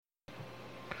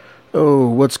Oh,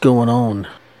 what's going on?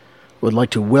 Would like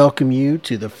to welcome you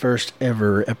to the first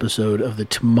ever episode of the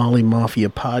Tamale Mafia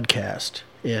podcast.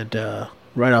 And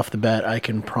right off the bat, I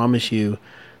can promise you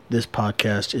this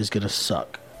podcast is going to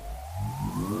suck.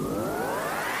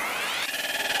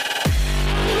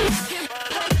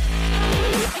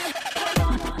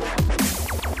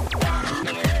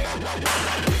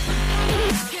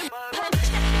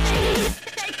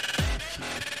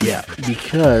 Yeah,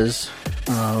 because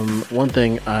one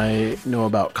thing I know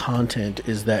about content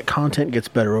is that content gets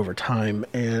better over time,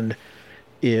 and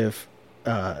if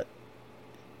you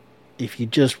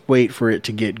just wait for it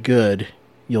to get good,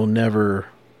 you'll never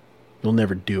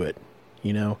do it,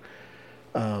 you know.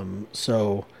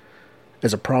 So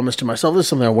as a promise to myself, this is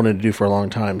something I wanted to do for a long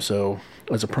time. So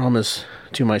as a promise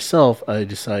to myself, I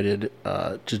decided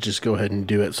to just go ahead and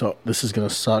do it. So this is going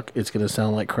to suck. It's going to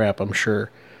sound like crap, I'm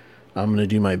sure. I'm going to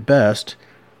do my best,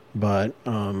 but,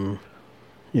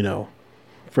 you know,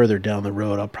 further down the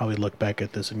road, I'll probably look back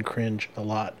at this and cringe a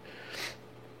lot.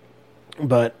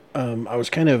 But I was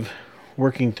kind of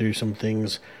working through some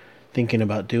things, thinking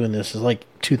about doing this. It's like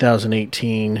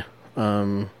 2018,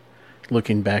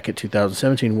 looking back at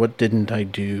 2017, what didn't I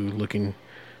do? Looking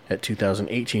at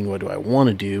 2018, what do I want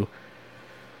to do?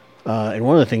 And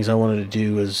one of the things I wanted to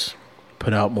do is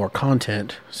put out more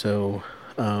content. So,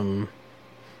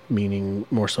 meaning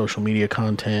more social media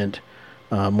content,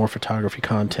 more photography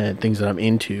content, things that I'm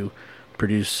into,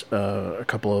 produce a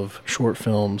couple of short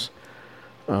films,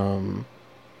 you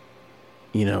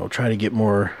know, try to get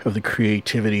more of the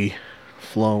creativity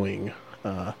flowing.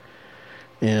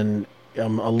 And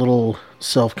I'm a little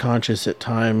self-conscious at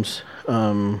times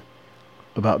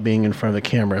about being in front of the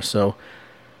camera. So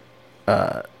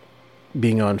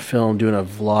being on film, doing a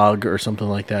vlog or something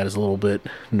like that is a little bit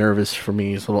nervous for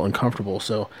me. It's a little uncomfortable.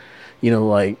 So, you know,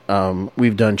 like,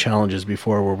 we've done challenges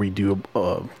before where we do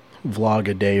a vlog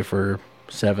a day for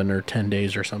 7 or 10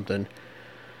 days or something.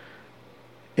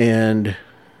 And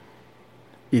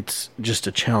it's just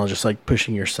a challenge. It's like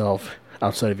pushing yourself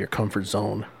outside of your comfort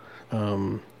zone,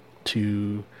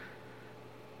 to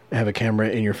have a camera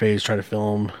in your face, try to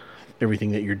film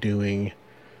everything that you're doing,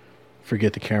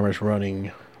 forget the camera's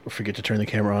running, or forget to turn the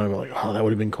camera on and be like, oh, that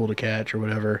would have been cool to catch or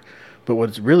whatever. But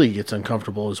what really gets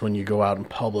uncomfortable is when you go out in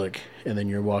public and then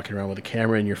you're walking around with a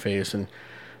camera in your face. And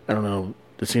I don't know,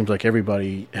 it seems like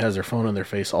everybody has their phone in their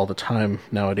face all the time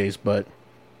nowadays. But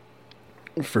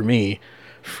for me,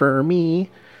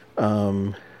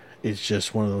 it's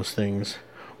just one of those things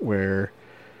where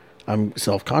I'm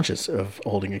self-conscious of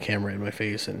holding a camera in my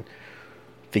face and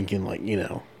thinking, like, you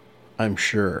know, I'm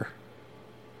sure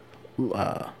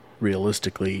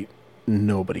realistically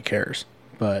nobody cares,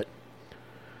 but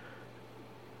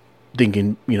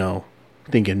thinking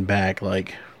back,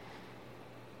 like,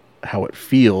 how it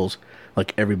feels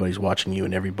like everybody's watching you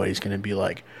and everybody's going to be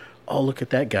like, oh, look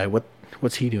at that guy,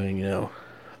 what's he doing, you know?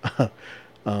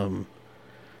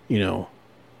 You know,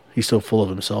 he's so full of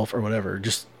himself or whatever.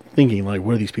 Just thinking, like,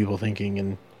 what are these people thinking?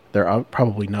 And they're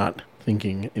probably not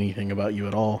thinking anything about you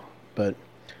at all. But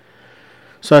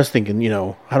so I was thinking, you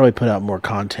know, how do I put out more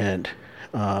content?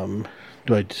 Do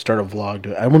I start a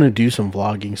vlog? I want to do some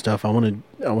vlogging stuff. I want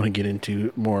to get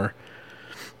into more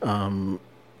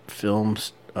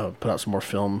films, put out some more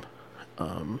film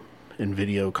and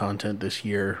video content this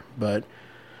year. But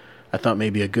I thought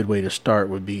maybe a good way to start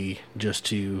would be just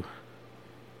to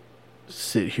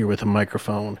sit here with a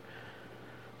microphone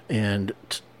and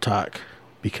talk,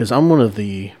 because I'm one of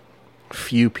the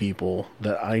few people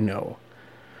that I know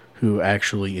who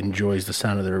actually enjoys the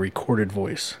sound of their recorded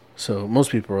voice. So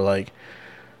most people are like,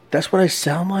 that's what I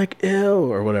sound like,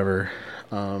 ew, or whatever.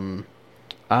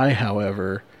 I,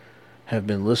 however, have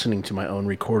been listening to my own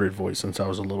recorded voice since I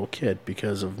was a little kid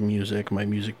because of music, my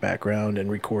music background,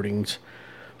 and recordings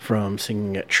from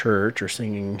singing at church or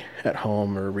singing at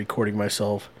home or recording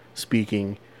myself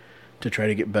speaking to try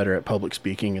to get better at public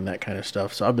speaking and that kind of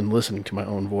stuff. So I've been listening to my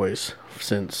own voice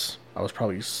since I was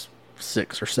probably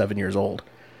 6 or 7 years old.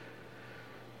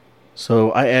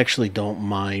 So I actually don't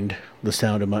mind the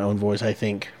sound of my own voice. I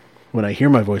think when I hear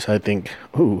my voice, I think,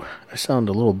 "Ooh, I sound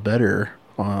a little better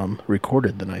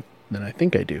recorded than I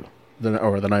think I do, than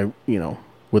I, you know,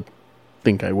 would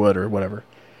think I would or whatever."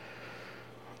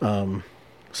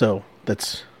 So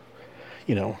that's,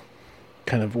 you know,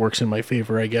 kind of works in my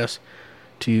favor, I guess,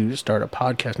 to start a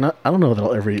podcast. I don't know that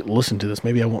I'll ever listen to this.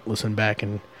 Maybe I won't listen back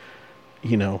and,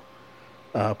 you know,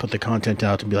 put the content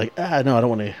out and be like, no, I don't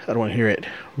want to hear it.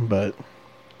 But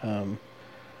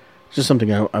it's just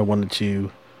something I wanted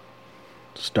to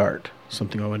start,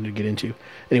 something I wanted to get into.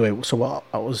 Anyway, so while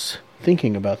I was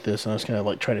thinking about this, and I was kind of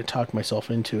like trying to talk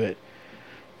myself into it,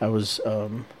 I was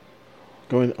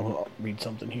I'll read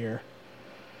something here.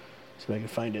 See if I can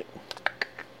find it.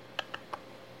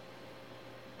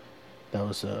 That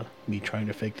was me trying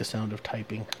to fake the sound of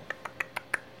typing.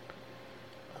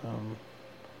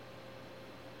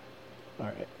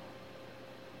 Alright.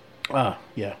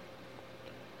 Yeah.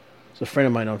 So a friend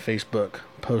of mine on Facebook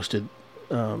posted,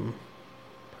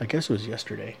 I guess it was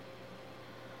yesterday.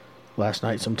 Last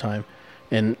night sometime.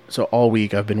 And so all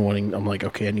week I've been I'm like,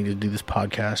 okay, I need to do this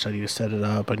podcast. I need to set it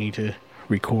up. I need to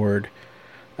record.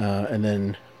 And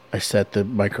then I set the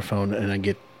microphone and I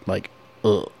get like,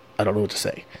 I don't know what to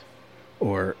say.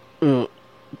 Or,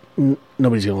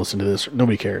 nobody's going to listen to this.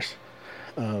 Nobody cares.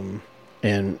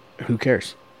 And who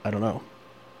cares? I don't know.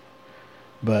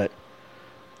 But,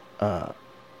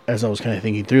 as I was kind of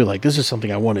thinking through, like, this is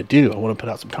something I want to do. I want to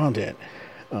put out some content.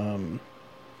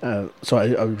 So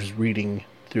I was reading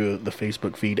through the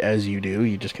Facebook feed as you do.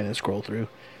 You just kind of scroll through.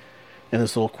 And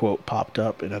this little quote popped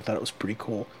up, and I thought it was pretty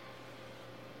cool.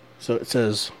 So it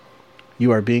says,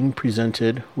 "You are being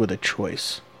presented with a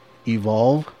choice.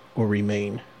 Evolve or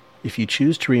remain. If you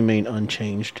choose to remain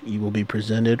unchanged, you will be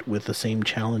presented with the same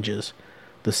challenges,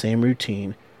 the same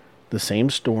routine, the same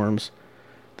storms,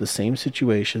 the same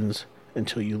situations,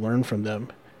 until you learn from them,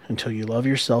 until you love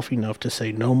yourself enough to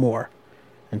say no more,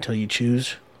 until you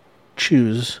choose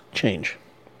change.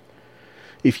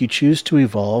 If you choose to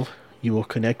evolve, you will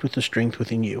connect with the strength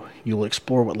within you. You will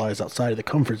explore what lies outside of the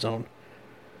comfort zone.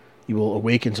 You will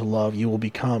awaken to love. You will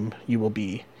become. You will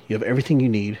be. You have everything you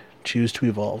need. Choose to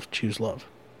evolve. Choose love."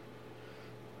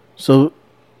 So, it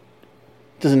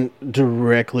doesn't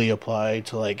directly apply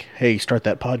to like, hey, start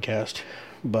that podcast,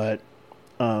 but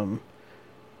the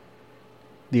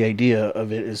idea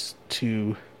of it is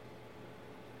to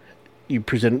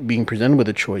being presented with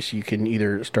a choice. You can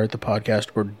either start the podcast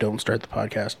or don't start the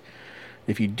podcast.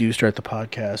 If you do start the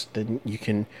podcast, then you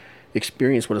can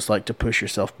experience what it's like to push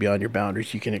yourself beyond your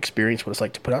boundaries. You can experience what it's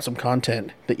like to put out some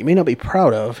content that you may not be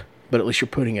proud of, but at least you're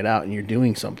putting it out and you're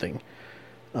doing something.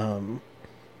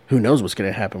 Who knows what's going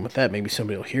to happen with that? Maybe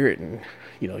somebody will hear it and,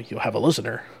 you'll have a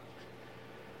listener.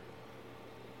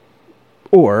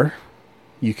 Or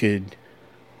you could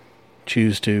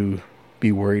choose to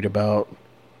be worried about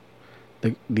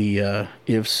the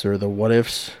ifs or the what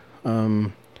ifs,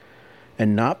 and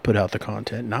not put out the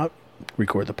content, not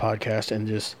record the podcast, and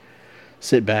just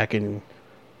sit back and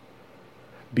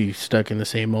be stuck in the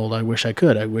same old, I wish I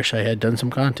could. I wish I had done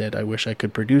some content. I wish I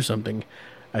could produce something.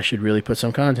 I should really put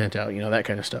some content out, that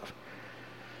kind of stuff.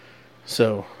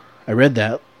 So I read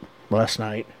that last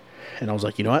night and I was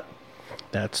like, you know what?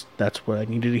 That's what I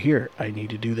needed to hear. I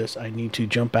need to do this. I need to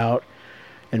jump out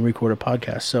and record a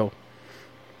podcast. So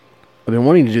I've been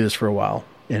wanting to do this for a while,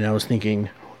 and I was thinking,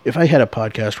 if I had a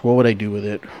podcast, what would I do with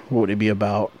it? What would it be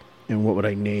about? And what would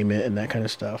I name it? And that kind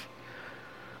of stuff.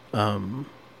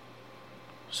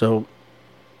 So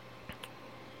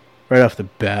right off the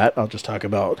bat, I'll just talk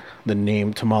about the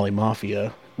name Tamale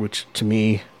Mafia, which to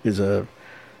me is a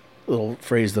little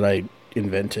phrase that I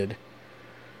invented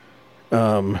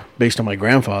based on my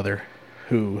grandfather,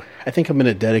 who I think I'm going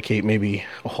to dedicate maybe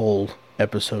a whole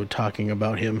episode talking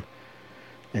about him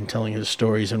and telling his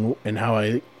stories and how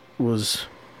I was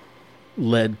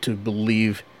led to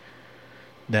believe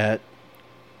that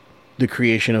the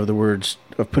creation of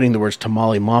putting the words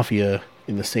Tamale Mafia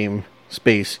in the same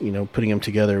space, putting them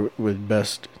together would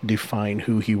best define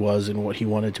who he was and what he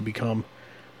wanted to become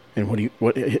and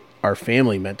what our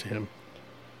family meant to him.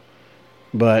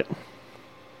 But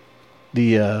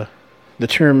the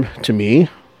term to me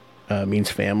means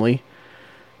family,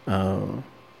 and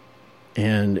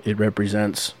it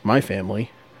represents my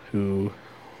family, who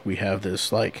we have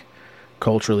this, like,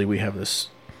 culturally we have this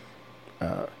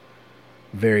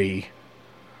very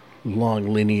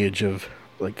long lineage of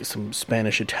like some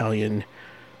Spanish, Italian,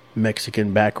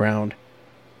 Mexican background.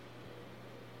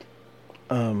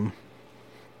 And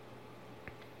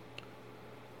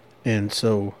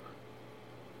so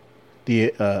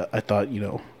I thought,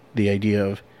 the idea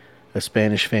of a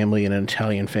Spanish family and an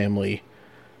Italian family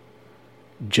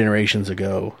generations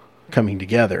ago coming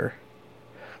together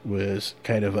was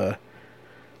kind of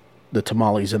the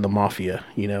tamales and the mafia,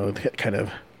 kind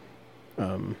of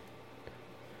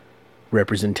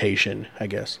representation, I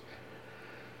guess.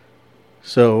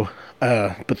 So,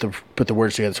 put the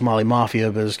words together, Tamale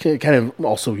Mafia, but it's kind of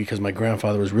also because my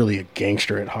grandfather was really a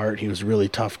gangster at heart. He was a really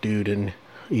tough dude, and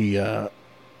he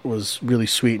was really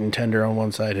sweet and tender on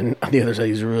one side, and on the other side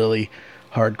he's a really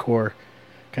hardcore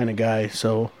kind of guy.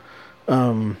 So,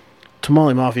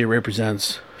 Tamale Mafia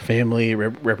represents family,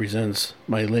 represents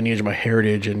my lineage, my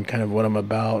heritage, and kind of what I'm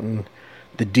about, and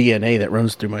the DNA that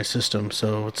runs through my system.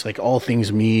 So it's like all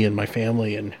things me and my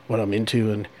family and what I'm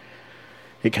into, and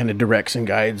it kind of directs and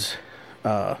guides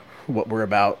what we're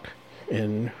about.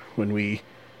 And when we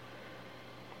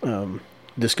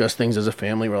discuss things as a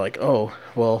family, we're like, oh,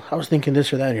 well, I was thinking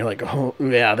this or that, and you're like, oh,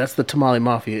 yeah, that's the Tamale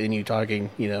Mafia, and you talking,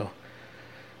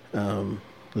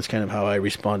 that's kind of how I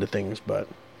respond to things. But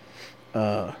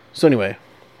so anyway,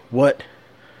 what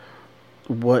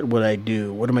would I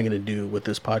do? What am I going to do with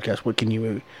this podcast? What can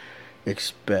you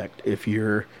expect if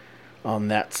you're on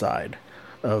that side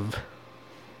of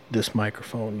this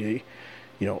microphone? You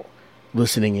know,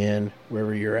 listening in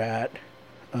wherever you're at.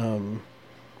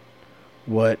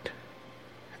 What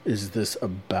is this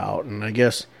about? And I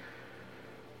guess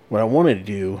what I wanted to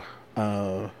do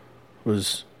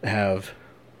was have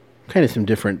kind of some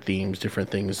different themes, different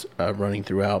things running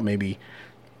throughout, maybe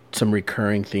some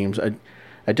recurring themes.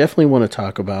 I definitely want to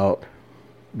talk about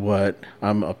what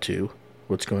I'm up to,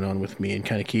 what's going on with me, and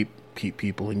kind of keep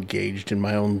people engaged in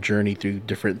my own journey through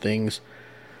different things.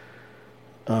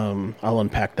 I'll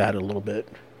unpack that a little bit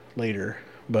later,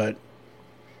 but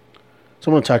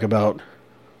so I want to talk about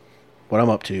what I'm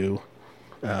up to,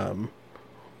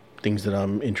 things that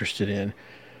I'm interested in,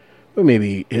 but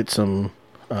maybe hit some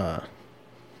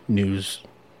news,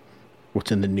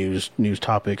 what's in the news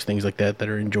topics, things like that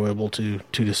are enjoyable to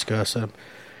discuss.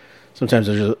 Sometimes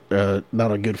there's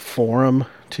not a good forum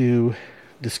to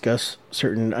discuss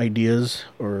certain ideas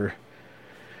or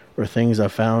things I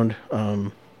found,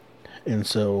 and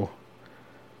so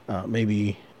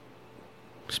maybe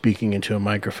speaking into a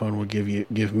microphone will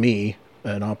give me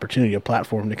an opportunity, a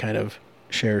platform to kind of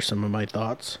share some of my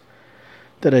thoughts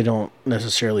that I don't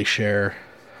necessarily share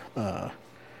on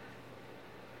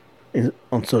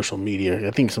social media.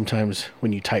 I think sometimes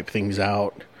when you type things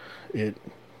out, it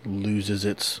loses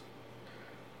its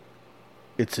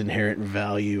inherent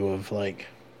value of, like,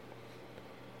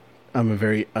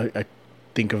 I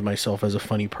think of myself as a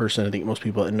funny person. I think most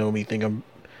people that know me think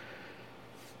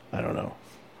I don't know,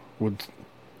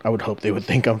 I would hope they would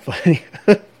think I'm funny.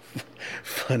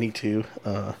 Funny too.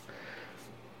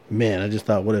 Man, I just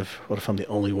thought, what if I'm the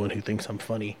only one who thinks I'm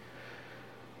funny?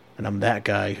 And I'm that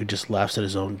guy who just laughs at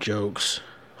his own jokes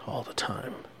all the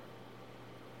time.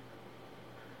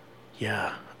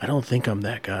 Yeah, I don't think I'm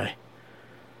that guy.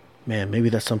 Man, maybe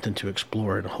that's something to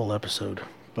explore in a whole episode.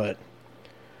 But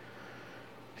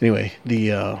anyway,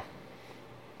 let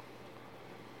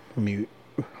me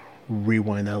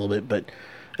rewind that a little bit. But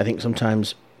I think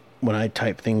sometimes when I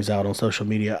type things out on social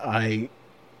media, I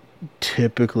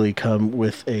typically come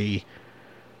with a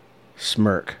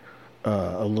smirk,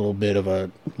 a little bit of a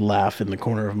laugh in the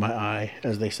corner of my eye,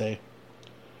 as they say.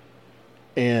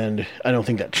 And I don't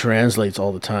think that translates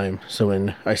all the time. So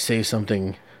when I say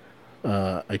something,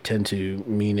 I tend to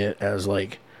mean it as,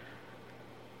 like,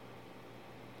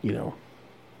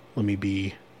 let me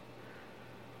be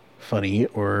funny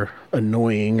or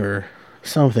annoying or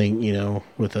something,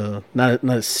 with a not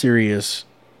a serious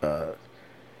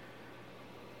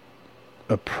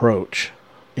approach.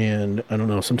 And I don't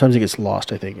know, sometimes it gets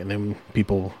lost, I think, and then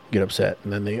people get upset,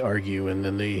 and then they argue, and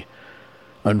then they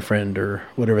unfriend or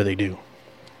whatever they do.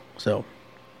 So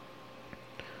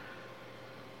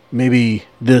maybe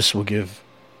this will give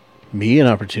me an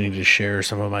opportunity to share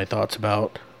some of my thoughts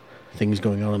about things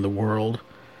going on in the world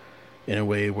in a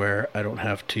way where I don't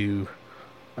have to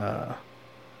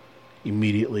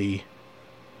immediately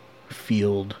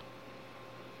field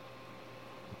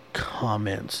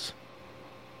comments.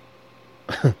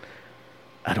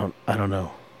 I don't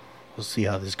know. We'll see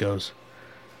how this goes.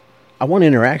 I want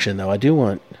interaction, though. I do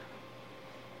want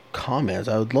comments.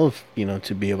 I would love,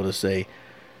 to be able to say,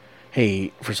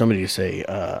 hey, for somebody to say,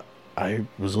 I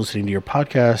was listening to your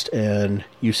podcast and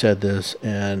you said this,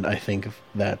 and I think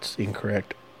that's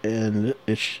incorrect, and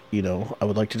it's, I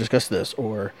would like to discuss this,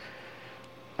 or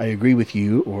I agree with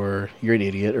you, or you're an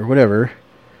idiot, or whatever.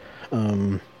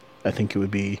 I think it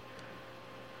would be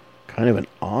kind of an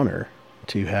honor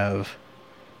to have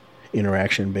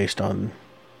interaction based on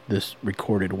this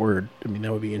recorded word. I mean,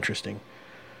 that would be interesting.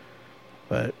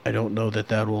 But I don't know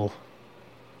that will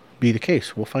be the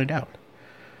case. We'll find out.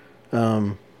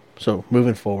 So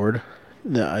moving forward,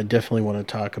 I definitely want to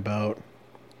talk about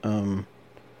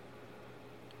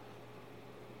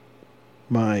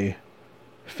my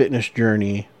fitness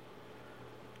journey,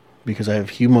 because I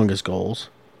have humongous goals.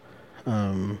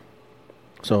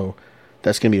 So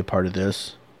that's going to be a part of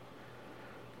this.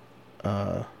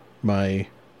 My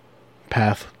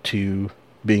path to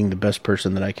being the best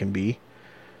person that I can be.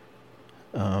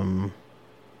 Things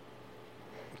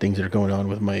that are going on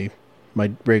with my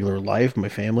regular life, my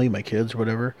family, my kids,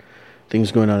 whatever.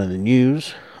 Things going on in the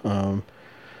news.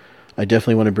 I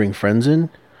definitely want to bring friends in.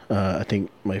 I think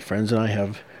my friends and I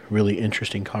have really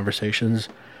interesting conversations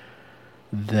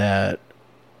that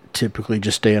typically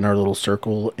just stay in our little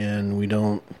circle, and we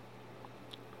don't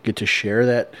get to share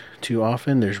that too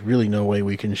often. There's really no way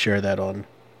we can share that on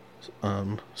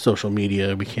social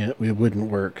media. We wouldn't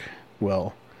work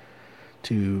well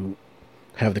to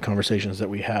have the conversations that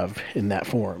we have in that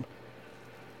form.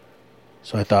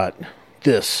 So I thought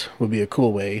this would be a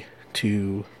cool way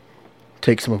to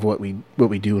take some of what we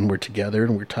do when we're together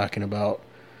and we're talking about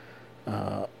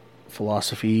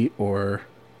philosophy or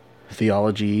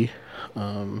theology.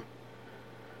 We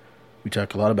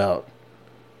talk a lot about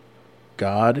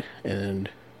God and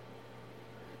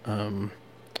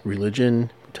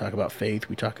religion. We talk about faith.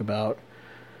 We talk about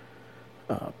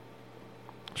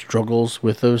struggles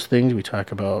with those things. We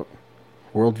talk about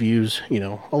worldviews,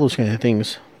 all those kind of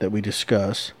things that we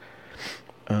discuss.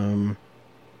 I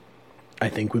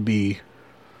think would be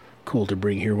cool to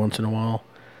bring here once in a while.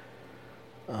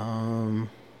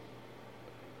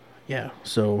 Yeah,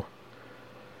 so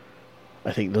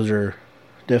I think those are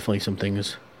definitely some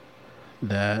things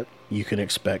that you can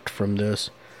expect from this.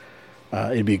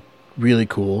 It'd be really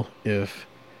cool if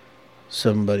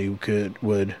somebody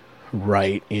would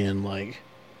write in like,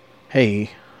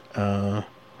 hey,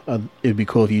 it'd be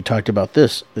cool if you talked about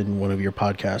this in one of your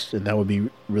podcasts, and that would be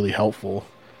really helpful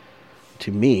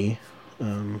to me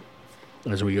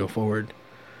as we go forward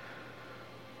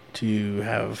to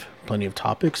have plenty of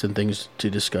topics and things to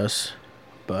discuss.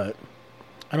 But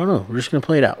I don't know. We're just going to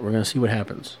play it out. We're going to see what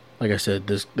happens. Like I said,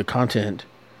 the content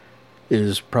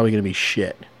is probably going to be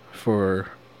shit for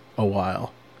a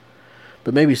while,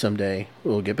 but maybe someday it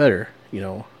will get better.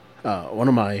 One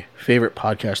of my favorite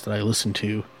podcasts that I listen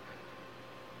to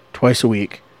twice a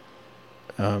week,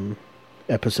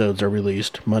 episodes are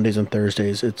released Mondays and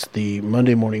Thursdays. It's the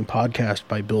Monday Morning Podcast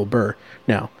by Bill Burr.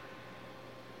 Now,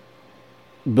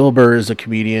 Bill Burr is a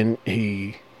comedian.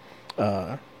 He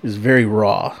is very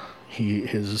raw.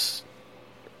 His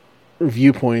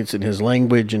viewpoints and his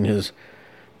language and his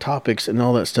topics and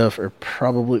all that stuff they're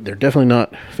definitely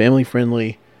not family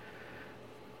friendly.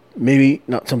 Maybe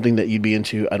not something that you'd be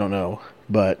into, I don't know.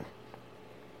 But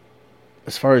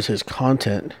as far as his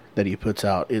content that he puts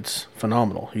out, it's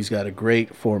phenomenal. He's got a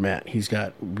great format. He's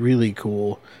got really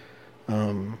cool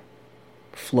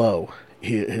flow.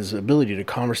 His ability to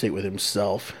conversate with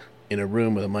himself in a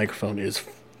room with a microphone is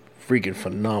freaking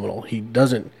phenomenal. He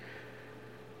doesn't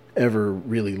ever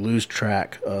really lose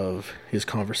track of his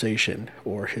conversation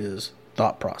or his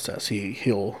thought process.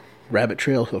 He'll rabbit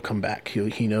trail, he'll come back.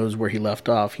 He knows where he left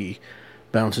off. He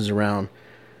bounces around.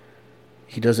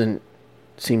 He doesn't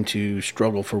seem to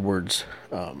struggle for words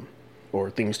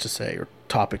or things to say or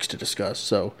topics to discuss.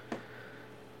 So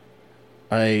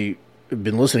I've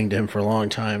been listening to him for a long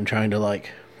time, trying to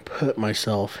put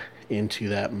myself into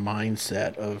that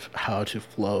mindset of how to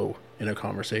flow in a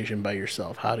conversation by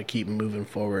yourself, how to keep moving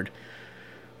forward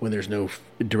when there's no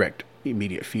direct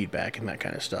immediate feedback and that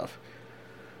kind of stuff.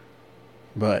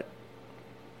 But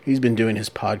he's been doing his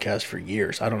podcast for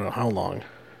years. I don't know how long.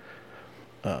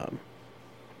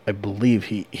 I believe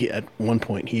he at one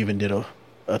point he even did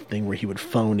a thing where he would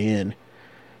phone in.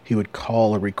 He would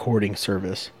call a recording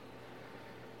service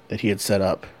that he had set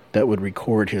up that would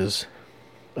record his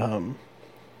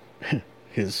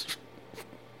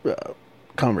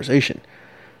conversation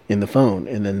in the phone,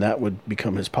 and then that would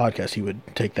become his podcast. He would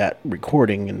take that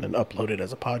recording and then upload it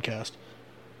as a podcast.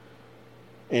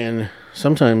 And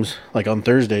sometimes, like on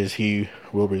Thursdays, he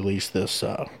will release this.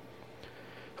 He'll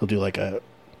do like a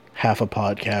half a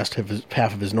podcast,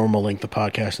 half of his normal length of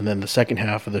podcast, and then the second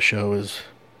half of the show is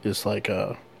like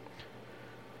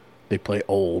they play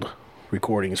old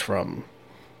recordings from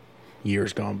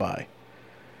years gone by.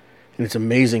 And it's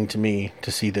amazing to me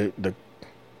to see the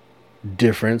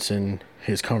difference in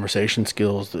his conversation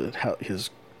skills, the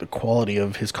quality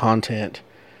of his content,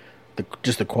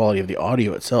 just the quality of the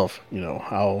audio itself,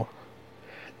 how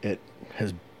it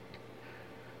has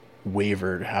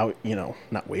wavered,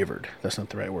 not wavered, that's not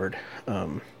the right word,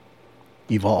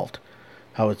 evolved,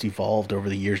 how it's evolved over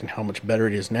the years and how much better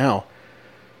it is now.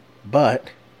 But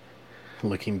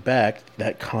looking back,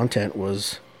 that content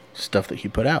was stuff that he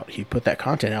put out. He put that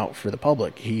content out for the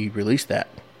public. He released that,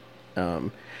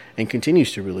 and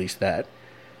continues to release that.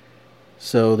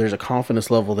 So there's a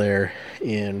confidence level there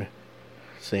in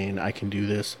saying, I can do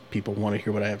this. People want to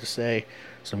hear what I have to say,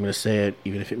 so I'm going to say it,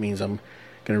 even if it means I'm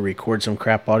going to record some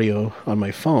crap audio on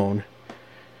my phone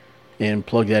and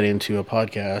plug that into a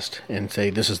podcast and say,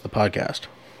 this is the podcast.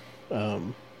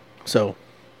 So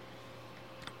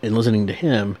in listening to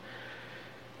him,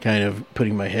 kind of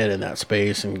putting my head in that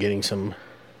space and getting some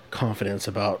confidence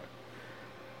about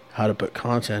how to put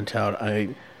content out,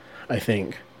 I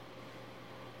think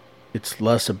it's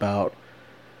less about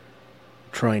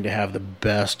trying to have the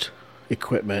best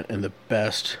equipment and the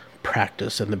best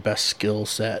practice and the best skill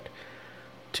set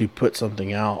to put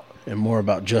something out, and more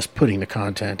about just putting the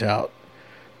content out.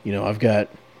 I've got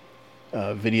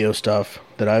video stuff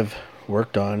that I've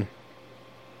worked on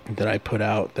that I put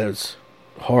out that's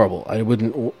horrible. I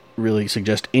wouldn't really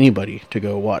suggest anybody to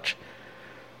go watch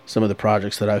some of the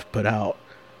projects that I've put out,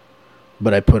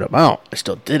 but I put them out. I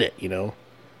still did it,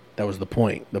 That was the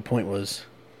point. The point was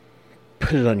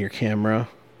put it on your camera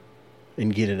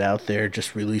and get it out there.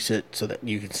 Just release it so that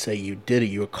you can say you did it.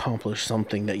 You accomplished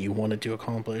something that you wanted to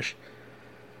accomplish.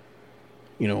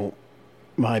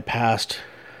 My past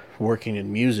working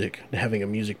in music, having a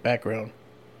music background,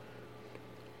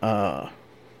 I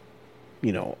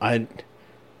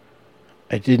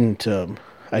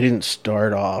didn't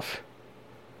start off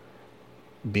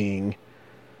being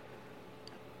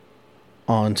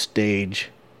on stage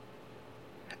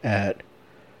at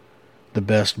the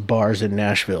best bars in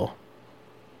Nashville.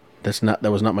 That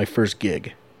was not my first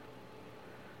gig.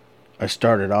 I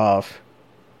started off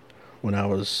when I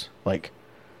was like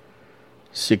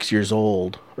 6 years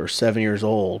old or 7 years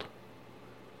old,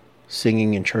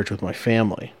 singing in church with my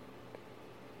family.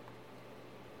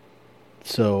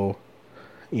 So,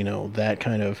 that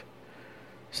kind of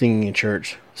singing in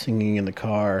church, singing in the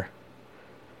car,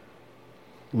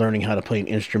 learning how to play an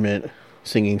instrument,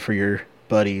 singing for your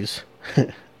buddies,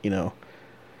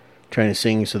 trying to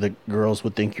sing so the girls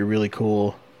would think you're really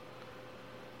cool.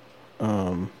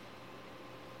 All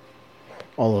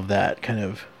of that kind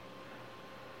of,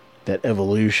 that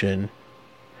evolution.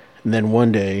 And then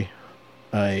one day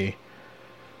I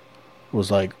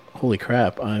was like, holy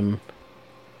crap, I'm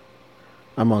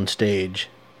on stage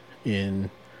in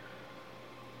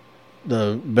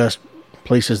the best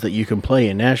places that you can play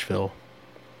in Nashville.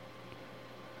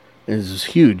 It's this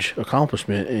huge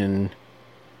accomplishment and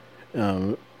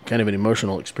kind of an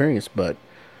emotional experience, but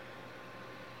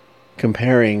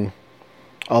comparing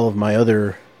all of my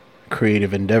other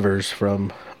creative endeavors,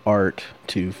 from art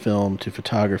to film to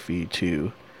photography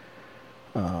to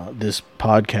this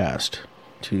podcast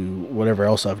to whatever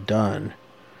else I've done,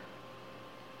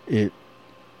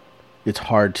 it's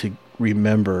hard to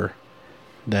remember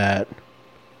that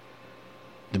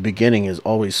the beginning is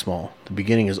always small. The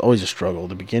beginning is always a struggle.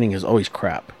 The beginning is always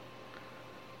crap.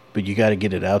 But you got to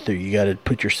get it out there. You got to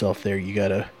put yourself there. You got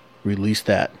to release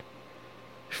that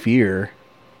fear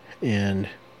and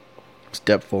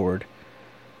step forward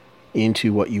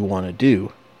into what you want to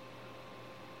do.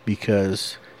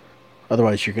 Because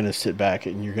otherwise you're going to sit back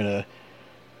and you're going to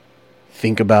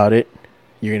think about it.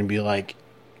 You're going to be like,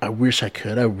 I wish I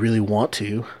could. I really want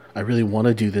to. I really want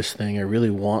to do this thing. I really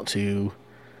want to,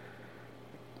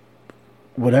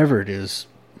 whatever it is,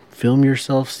 film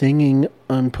yourself singing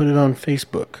and put it on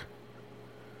Facebook.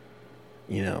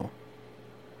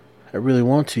 I really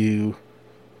want to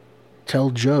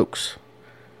tell jokes.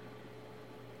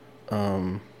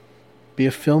 Be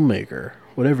a filmmaker,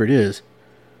 whatever it is.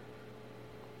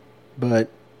 But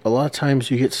a lot of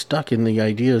times you get stuck in the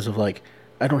ideas of like,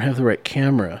 I don't have the right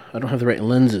camera. I don't have the right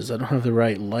lenses. I don't have the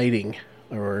right lighting.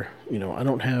 Or, I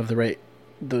don't have a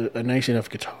nice enough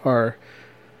guitar.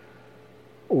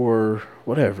 Or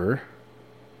whatever.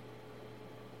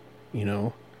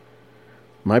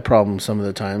 My problem some of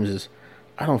the times is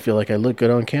I don't feel like I look good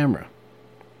on camera.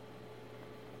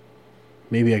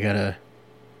 Maybe I gotta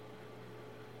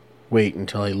wait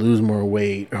until I lose more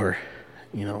weight or,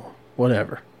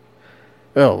 whatever.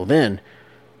 Oh, then,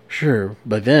 sure.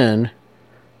 But then,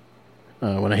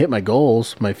 when I hit my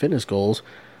goals, my fitness goals,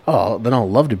 then I'll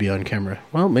love to be on camera.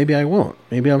 Well, maybe I won't.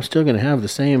 Maybe I'm still going to have the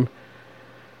same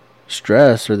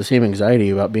stress or the same anxiety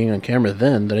about being on camera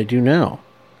then that I do now.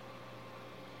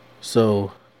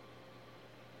 So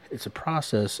it's a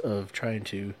process of trying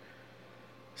to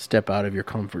step out of your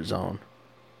comfort zone,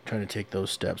 trying to take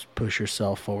those steps, push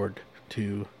yourself forward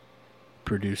to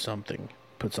produce something,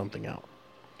 put something out.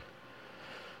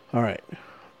 All right.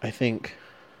 I think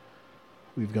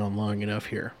we've gone long enough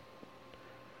here.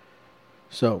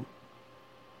 So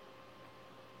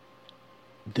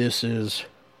this is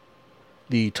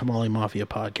the Tamale Mafia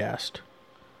podcast.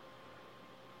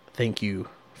 Thank you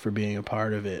for being a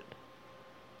part of it.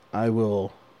 I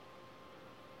will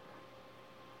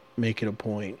make it a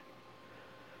point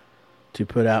to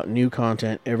put out new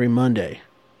content every Monday,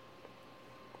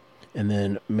 and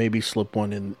then maybe slip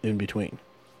one in between.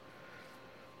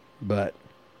 But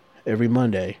every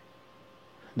Monday,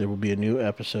 there will be a new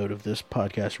episode of this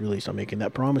podcast released. I'm making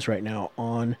that promise right now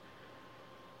on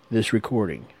this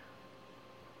recording.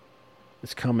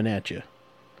 It's coming at you.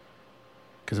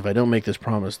 Because if I don't make this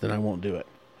promise, then I won't do it.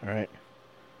 All right?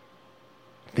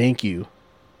 Thank you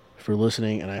for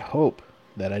listening, and I hope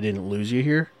that I didn't lose you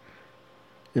here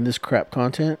in this crap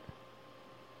content,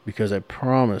 because I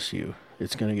promise you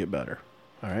it's going to get better.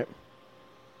 All right?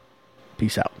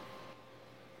 Peace out.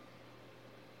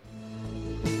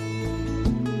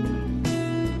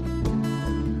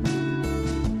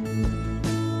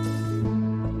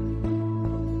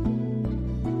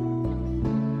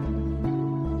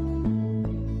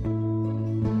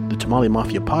 The Tamale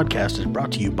Mafia podcast is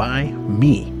brought to you by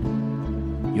me.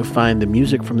 You'll find the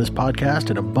music from this podcast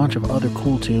and a bunch of other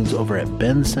cool tunes over at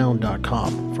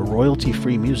bensound.com. For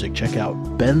royalty-free music, check out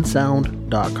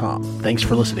bensound.com. Thanks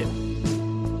for listening.